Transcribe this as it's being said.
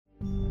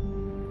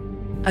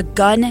a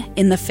gun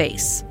in the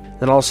face.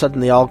 Then all of a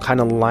sudden, they all kind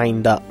of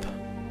lined up.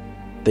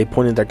 They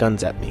pointed their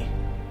guns at me.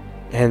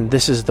 And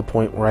this is the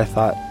point where I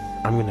thought,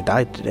 I'm going to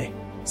die today.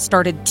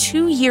 Started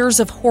 2 years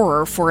of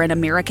horror for an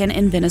American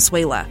in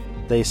Venezuela.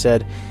 They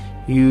said,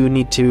 you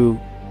need to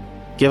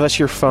give us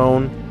your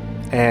phone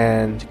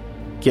and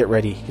get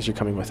ready because you're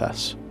coming with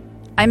us.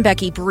 I'm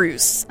Becky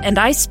Bruce, and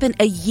I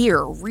spent a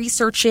year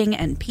researching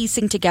and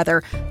piecing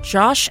together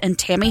Josh and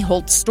Tammy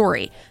Holt's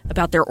story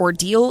about their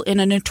ordeal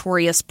in a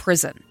notorious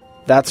prison.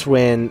 That's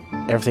when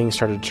everything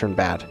started to turn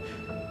bad.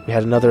 We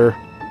had another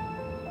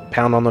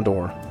pound on the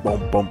door.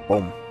 Boom, boom,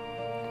 boom.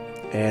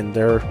 And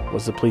there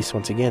was the police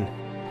once again.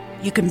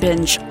 You can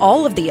binge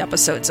all of the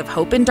episodes of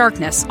Hope in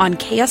Darkness on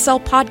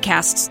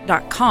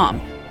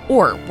kslpodcasts.com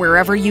or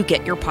wherever you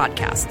get your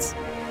podcasts.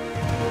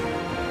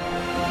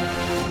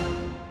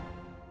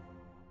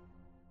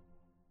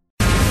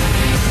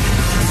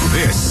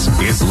 This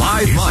is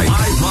Live Mike.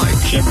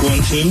 Check 1, 2.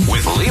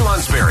 With Lee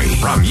Lonsberry.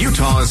 From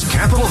Utah's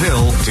Capitol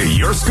Hill to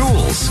your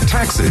schools,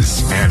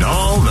 taxes, and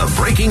all the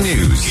breaking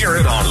news. Hear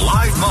it on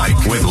Live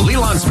Mike with Lee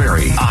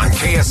Lonsberry on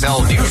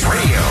KSL News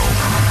Radio.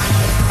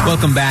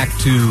 Welcome back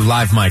to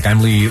Live Mike.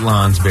 I'm Lee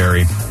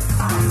Lonsberry.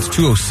 It's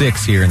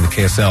 2:06 here in the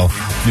KSL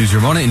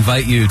newsroom. I want to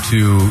invite you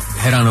to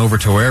head on over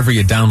to wherever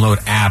you download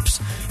apps.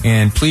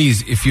 And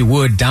please, if you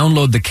would,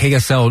 download the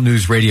KSL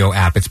News Radio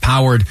app. It's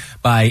powered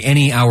by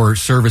Any Hour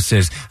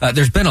Services.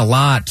 There's been a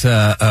lot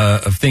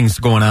of things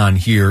going on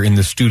here in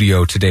the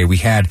studio today. We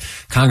had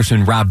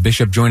Congressman Rob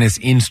Bishop join us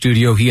in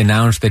studio. He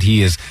announced that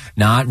he is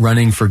not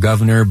running for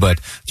governor, but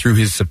through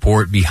his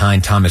support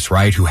behind Thomas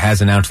Wright, who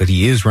has announced that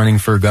he is running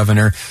for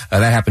governor.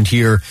 That happened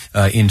here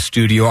in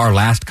studio. Our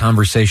last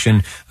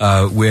conversation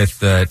with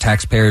the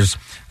Taxpayers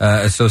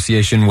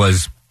Association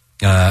was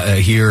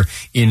here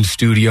in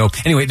studio.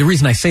 Anyway, the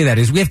reason I say that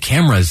is we have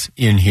cameras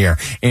in here,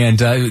 and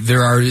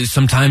there are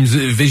sometimes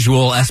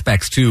visual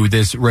aspects to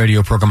this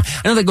radio program.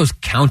 I know that goes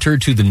counter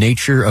to the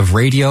nature of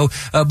radio,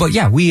 but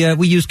yeah,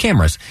 we use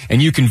cameras,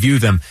 and you can view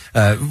them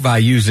by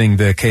using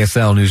the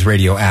KSL News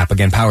Radio app,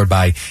 again, powered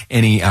by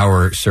Any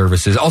Hour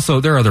Services.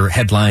 Also, there are other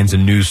headlines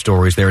and news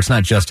stories there. It's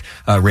not just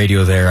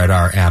radio there at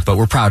our app, but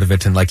we're proud of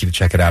it and like you to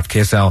check it out.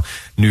 KSL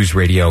News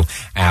Radio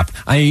app.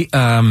 We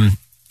have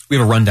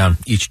a rundown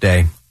each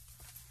day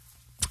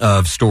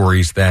of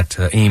stories that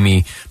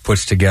Amy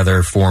puts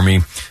together for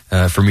me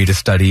to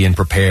study and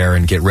prepare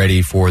and get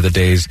ready for the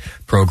day's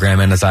program.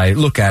 And as I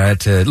look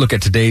at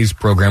today's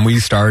program, we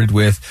started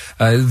with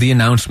the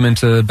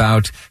announcement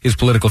about his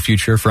political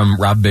future from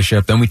Rob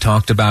Bishop. Then we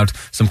talked about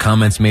some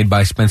comments made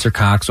by Spencer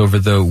Cox over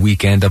the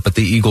weekend up at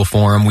the Eagle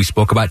Forum. We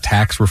spoke about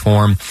tax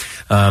reform.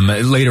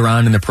 Later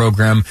on in the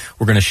program,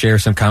 we're going to share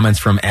some comments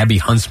from Abby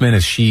Huntsman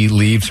as she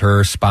leaves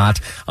her spot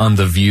on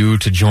The View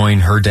to join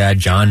her dad,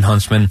 John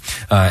Huntsman,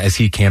 as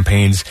he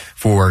campaigns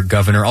for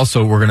governor.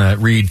 Also, we're going to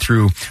read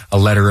through a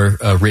letter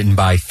written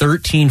by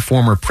 13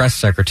 former press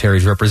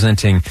secretaries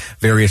representing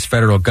various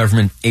federal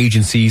government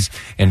agencies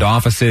and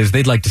offices.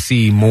 They'd like to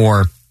see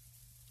more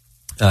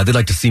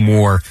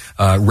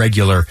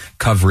regular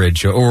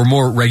coverage or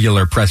more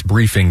regular press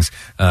briefings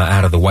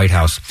out of the White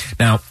House.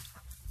 Now,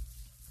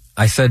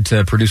 I said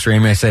to producer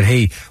Amy, I said,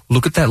 hey,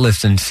 look at that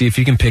list and see if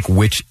you can pick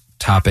which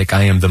topic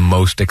I am the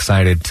most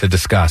excited to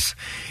discuss.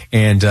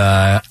 And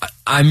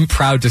I'm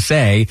proud to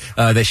say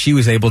that she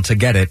was able to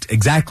get it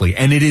exactly.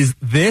 And it is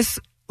this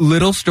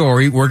little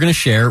story we're going to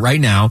share right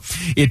now.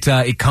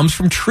 It comes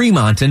from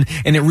Tremont, and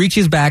it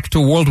reaches back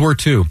to World War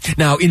II.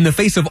 Now, in the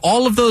face of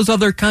all of those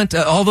other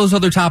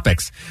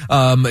topics,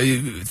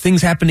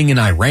 things happening in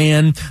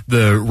Iran,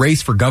 the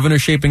race for governor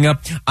shaping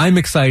up, I'm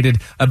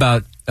excited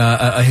about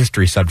a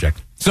history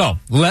subject. So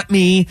let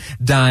me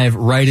dive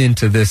right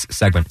into this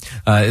segment.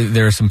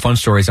 There are some fun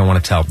stories I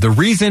want to tell. The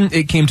reason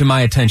it came to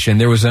my attention,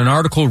 there was an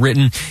article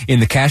written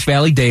in the Cache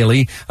Valley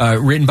Daily,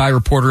 written by a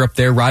reporter up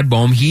there, Rod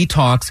Boehm. He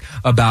talks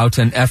about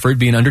an effort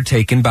being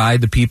undertaken by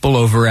the people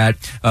over at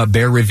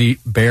Bear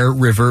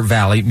River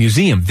Valley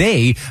Museum.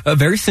 They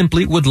very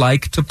simply would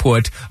like to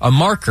put a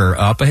marker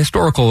up, a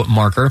historical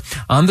marker,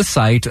 on the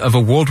site of a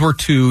World War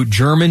II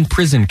German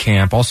prison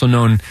camp, also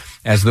known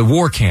as the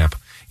War Camp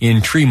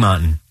in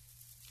Tremont.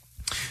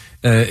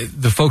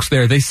 The folks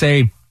there, they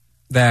say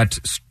that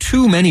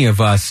too many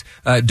of us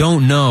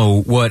don't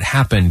know what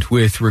happened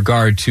with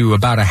regard to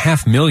about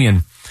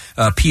 500,000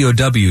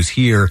 POWs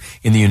here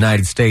in the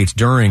United States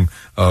during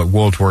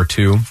World War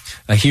II.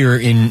 Here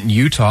in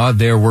Utah,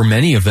 there were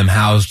many of them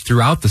housed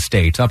throughout the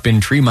state. Up in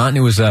Tremont,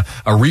 it was a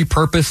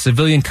repurposed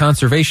Civilian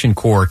Conservation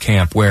Corps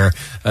camp where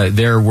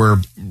there were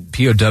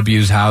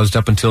POWs housed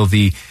up until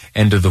the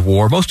end of the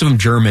war. Most of them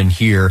German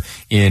here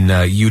in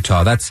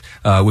Utah. That's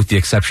with the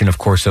exception, of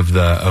course, of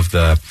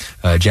the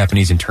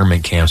Japanese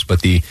internment camps.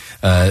 But the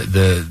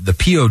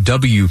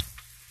POW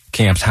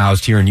camps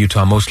housed here in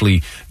Utah,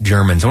 mostly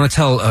Germans. I want to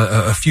tell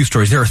a few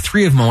stories. There are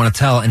three of them I want to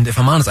tell, and if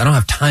I'm honest, I don't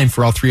have time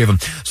for all three of them.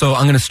 So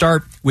I'm going to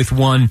start with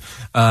one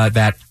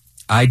that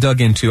I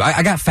dug into,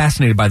 I got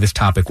fascinated by this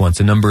topic once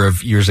a number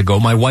of years ago.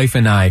 My wife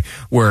and I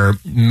were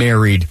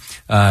married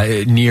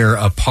near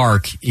a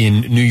park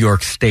in New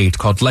York State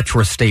called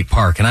Letchworth State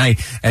Park. And I,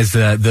 as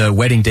the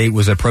wedding date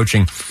was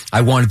approaching,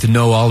 I wanted to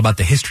know all about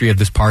the history of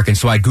this park. And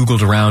so I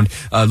Googled around,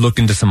 looked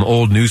into some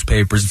old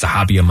newspapers. It's a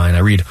hobby of mine. I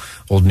read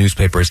old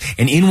newspapers.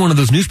 And in one of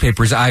those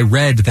newspapers, I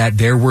read that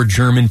there were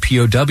German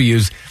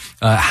POWs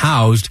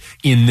housed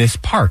in this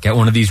park at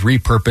one of these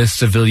repurposed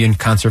Civilian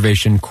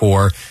Conservation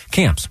Corps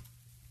camps.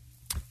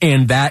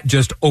 And that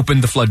just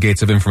opened the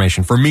floodgates of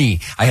information for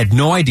me. I had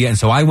no idea, and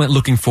so I went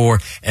looking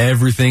for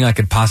everything I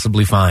could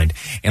possibly find.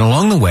 And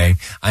along the way,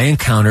 I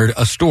encountered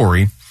a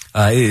story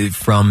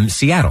from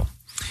Seattle.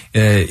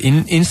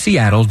 In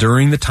Seattle,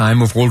 during the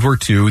time of World War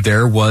II,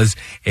 there was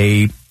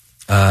a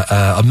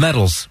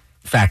metals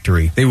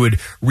factory. They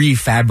would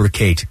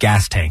refabricate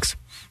gas tanks,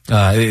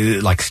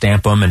 like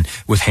stamp them, and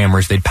with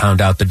hammers they'd pound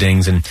out the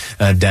dings and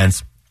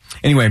dents.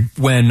 Anyway,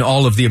 when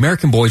all of the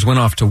American boys went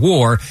off to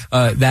war,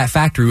 that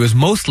factory was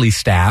mostly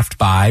staffed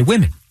by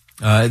women.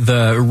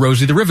 The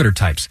Rosie the Riveter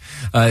types.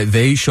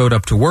 They showed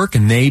up to work,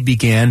 and they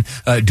began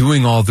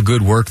doing all the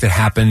good work that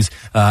happens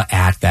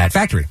at that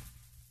factory.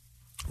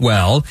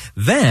 Well,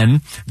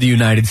 then the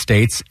United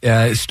States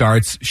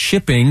starts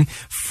shipping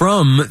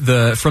from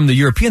the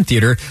European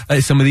theater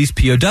some of these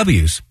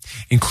POWs,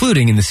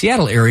 including in the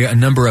Seattle area a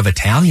number of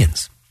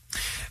Italians.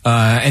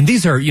 And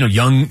these are,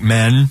 young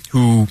men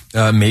who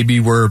maybe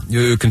were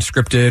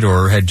conscripted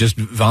or had just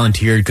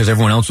volunteered because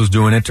everyone else was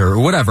doing it or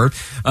whatever.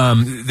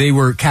 They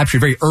were captured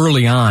very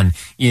early on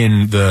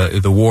in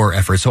the war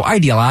effort. So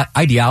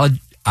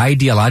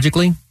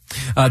ideologically,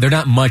 they're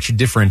not much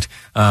different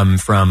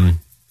from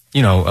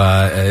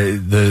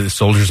the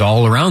soldiers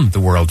all around the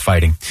world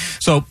fighting.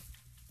 So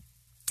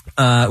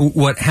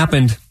what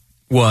happened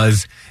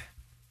was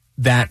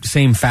that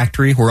same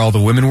factory where all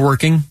the women were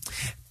working,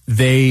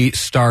 they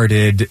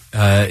started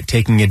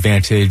taking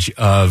advantage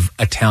of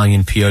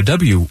Italian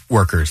POW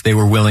workers. They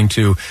were willing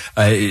to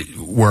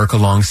work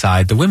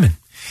alongside the women.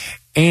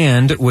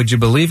 And would you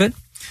believe it?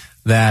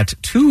 That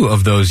 2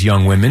 of those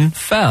young women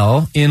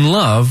fell in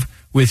love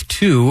with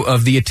 2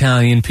 of the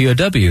Italian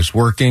POWs,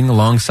 working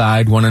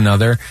alongside one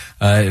another,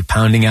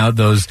 pounding out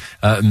those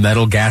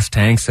metal gas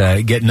tanks,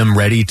 getting them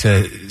ready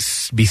to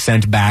be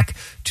sent back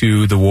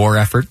to the war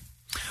effort.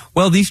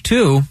 Well, these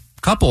 2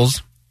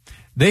 couples,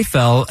 they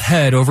fell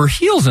head over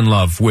heels in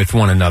love with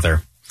one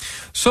another.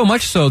 So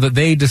much so that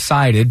they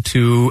decided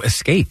to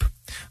escape.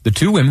 The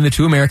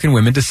 2 American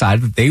women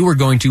decided that they were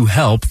going to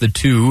help the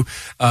 2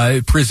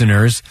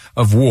 prisoners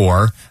of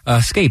war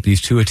escape,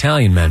 these 2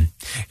 Italian men.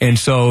 And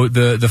so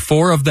the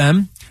 4 of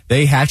them,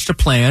 they hatched a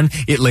plan.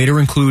 It later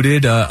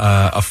included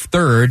a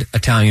 3rd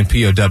Italian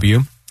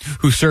POW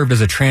who served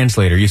as a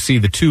translator. You see,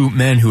 the 2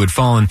 men who had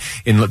fallen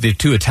in the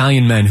 2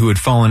 Italian men who had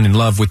fallen in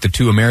love with the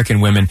 2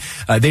 American women,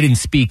 they didn't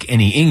speak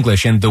any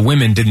English, and the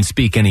women didn't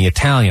speak any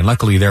Italian.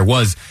 Luckily, there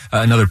was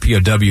another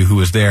POW who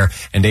was there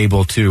and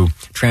able to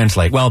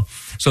translate. Well,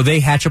 so they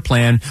hatch a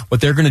plan. What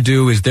they're going to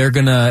do is they're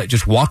going to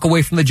just walk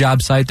away from the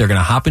job site. They're going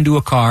to hop into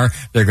a car.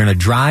 They're going to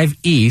drive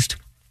east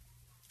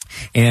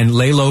and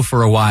lay low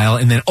for a while,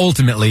 and then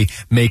ultimately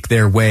make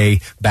their way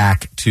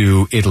back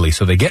to Italy.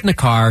 So they get in a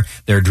car,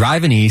 they're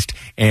driving east,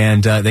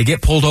 and they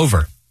get pulled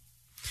over.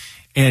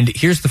 And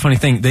here's the funny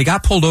thing. They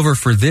got pulled over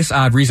for this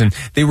odd reason.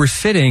 They were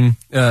sitting,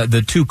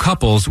 the 2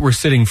 couples were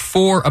sitting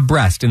 4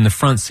 abreast in the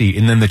front seat,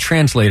 and then the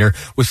translator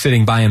was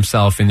sitting by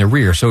himself in the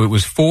rear. So it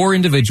was 4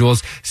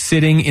 individuals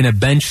sitting in a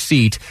bench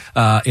seat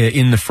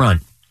in the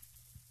front.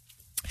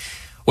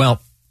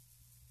 Well,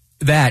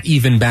 that,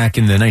 even back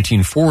in the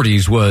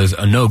 1940s, was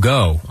a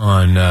no-go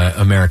on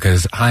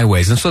America's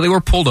highways. And so they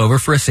were pulled over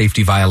for a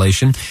safety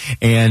violation,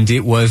 and it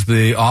was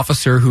the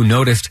officer who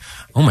noticed,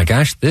 oh my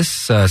gosh, this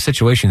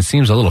situation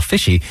seems a little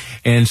fishy.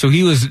 And so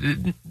he was,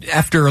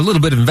 after a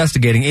little bit of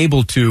investigating,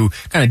 able to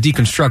kind of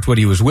deconstruct what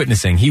he was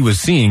witnessing. He was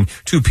seeing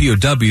 2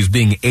 POWs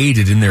being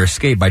aided in their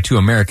escape by 2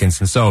 Americans.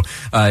 And so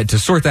to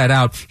sort that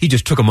out, he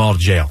just took them all to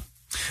jail.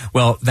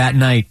 Well, that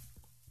night,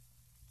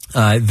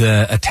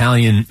 the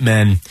Italian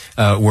men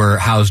were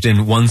housed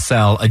in one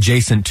cell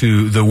adjacent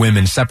to the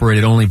women,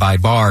 separated only by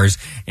bars.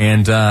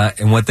 And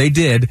what they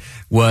did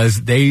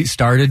was they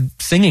started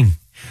singing.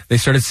 They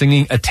started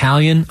singing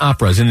Italian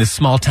operas in this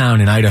small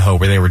town in Idaho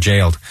where they were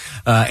jailed.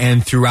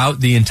 And throughout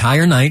the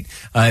entire night,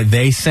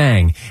 they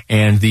sang.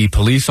 And the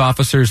police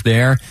officers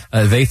there,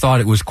 they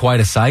thought it was quite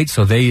a sight,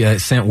 so they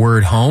sent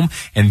word home,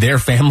 and their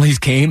families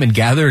came and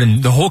gathered,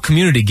 and the whole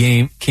community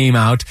came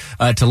out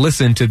to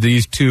listen to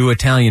these 2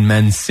 Italian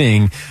men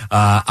sing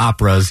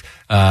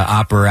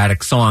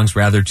operatic songs,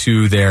 rather,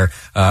 to their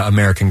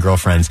American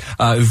girlfriends.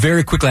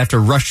 Very quickly, I have to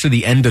rush to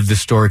the end of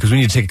this story because we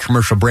need to take a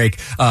commercial break.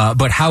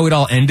 But how it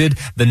all ended,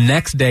 the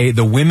next day,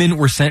 the women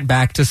were sent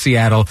back to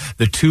Seattle.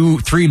 The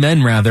 3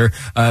 men,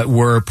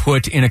 were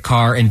put in a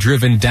car and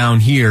driven down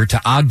here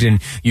to Ogden,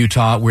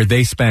 Utah, where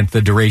they spent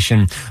the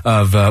duration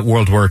of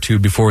World War II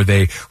before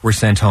they were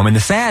sent home. And the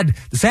sad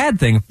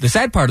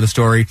part of the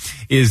story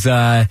is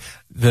the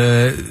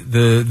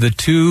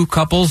 2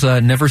 couples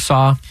never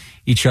saw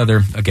each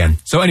other again.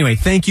 So anyway,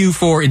 thank you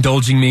for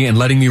indulging me and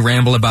letting me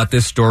ramble about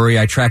this story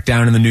I tracked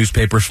down in the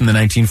newspapers from the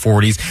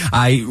 1940s.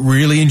 I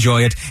really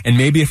enjoy it, and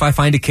maybe if I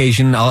find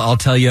occasion, I'll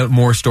tell you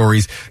more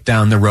stories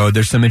down the road.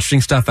 There's some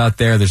interesting stuff out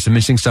there. There's some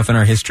interesting stuff in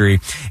our history,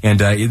 and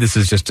this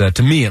is just,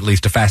 to me at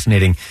least, a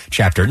fascinating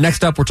chapter.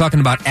 Next up, we're talking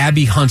about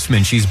Abby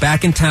Huntsman. She's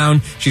back in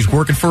town. She's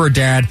working for her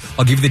dad.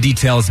 I'll give you the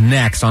details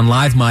next on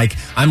Live Mike.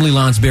 I'm Lee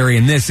Lonsberry,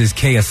 and this is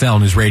KSL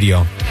News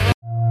Radio.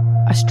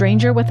 A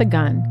stranger with a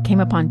gun came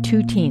upon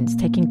two teens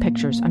taking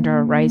pictures under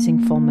a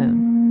rising full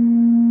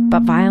moon.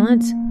 But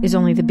violence is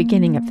only the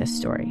beginning of this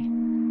story.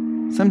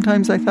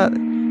 Sometimes I thought,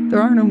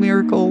 there are no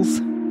miracles.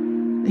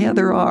 Yeah,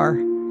 there are,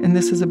 and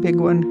this is a big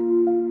one.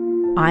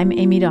 I'm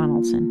Amy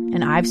Donaldson,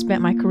 and I've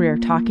spent my career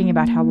talking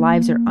about how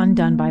lives are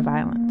undone by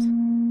violence.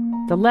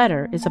 The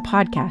Letter is a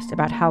podcast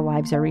about how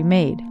lives are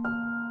remade.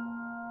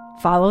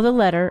 Follow The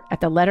Letter at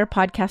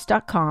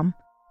theletterpodcast.com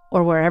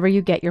or wherever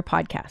you get your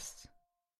podcasts.